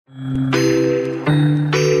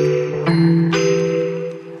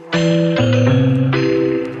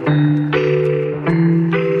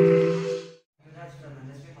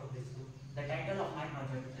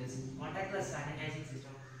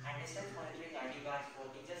cards for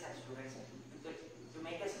teachers and students to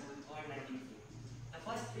make us COVID-19 free. The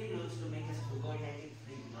first 3 rules to make us COVID-19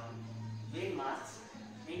 free are: wear masks,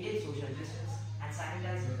 maintain social distance, and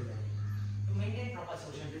sanitize regularly. To maintain proper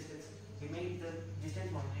social distance, we make the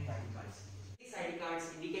distance monitoring ID cards. These ID cards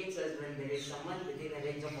indicates us when there is someone within a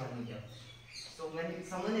range of 1 meter. So when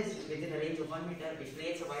someone is within a range of 1 meter, it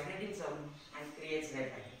creates a vibrating sound and creates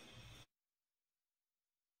red light.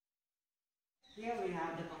 Here we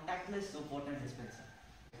have the contactless soap water dispenser.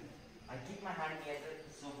 I keep my hand near the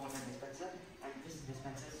soap water dispenser and this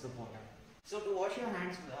dispenses soap water. So to wash your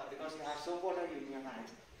hands, because you have soap water in your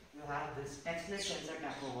hands, you have this touchless sensor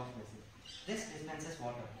tapper wash machine. This dispenses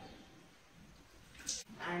water.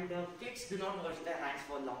 And kids do not wash their hands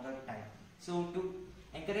for longer time. So to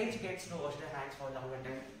encourage kids to wash their hands for longer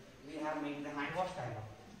time, we have made the hand wash timer.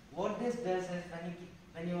 What this does is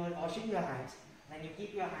when you are washing your hands, when you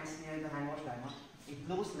keep your hands near the hand wash timer, it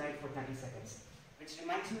glows light for 30 seconds, which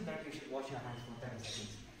reminds you that you should wash your hands for 30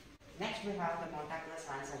 seconds. Next we have the contactless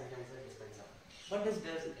hand sanitizer dispenser. What this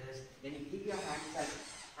does is when you keep your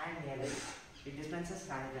hand near it, it dispenses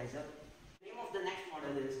sanitizer. The name of the next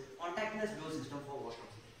model is contactless door system for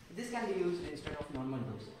washroom. This can be used instead of normal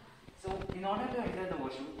doors. So in order to enter the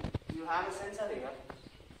washroom, you have a sensor here.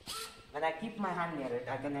 When I keep my hand near it,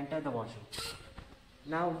 I can enter the washroom.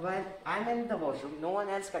 Now when I'm in the washroom, no one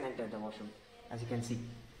else can enter the washroom, as you can see.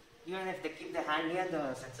 Even if they keep their hand near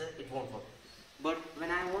the sensor, it won't work. But when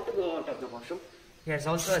I want to go out of the washroom, there's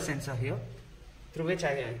also a sensor here, through which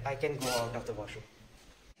I can go out of the washroom.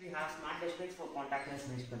 We have smart dustbins for contactless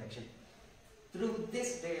waste collection. Through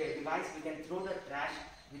this device, we can throw the trash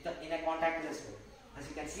in a contactless way. As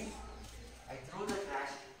you can see, I throw the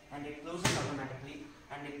trash and it closes automatically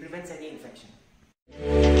and it prevents any infection.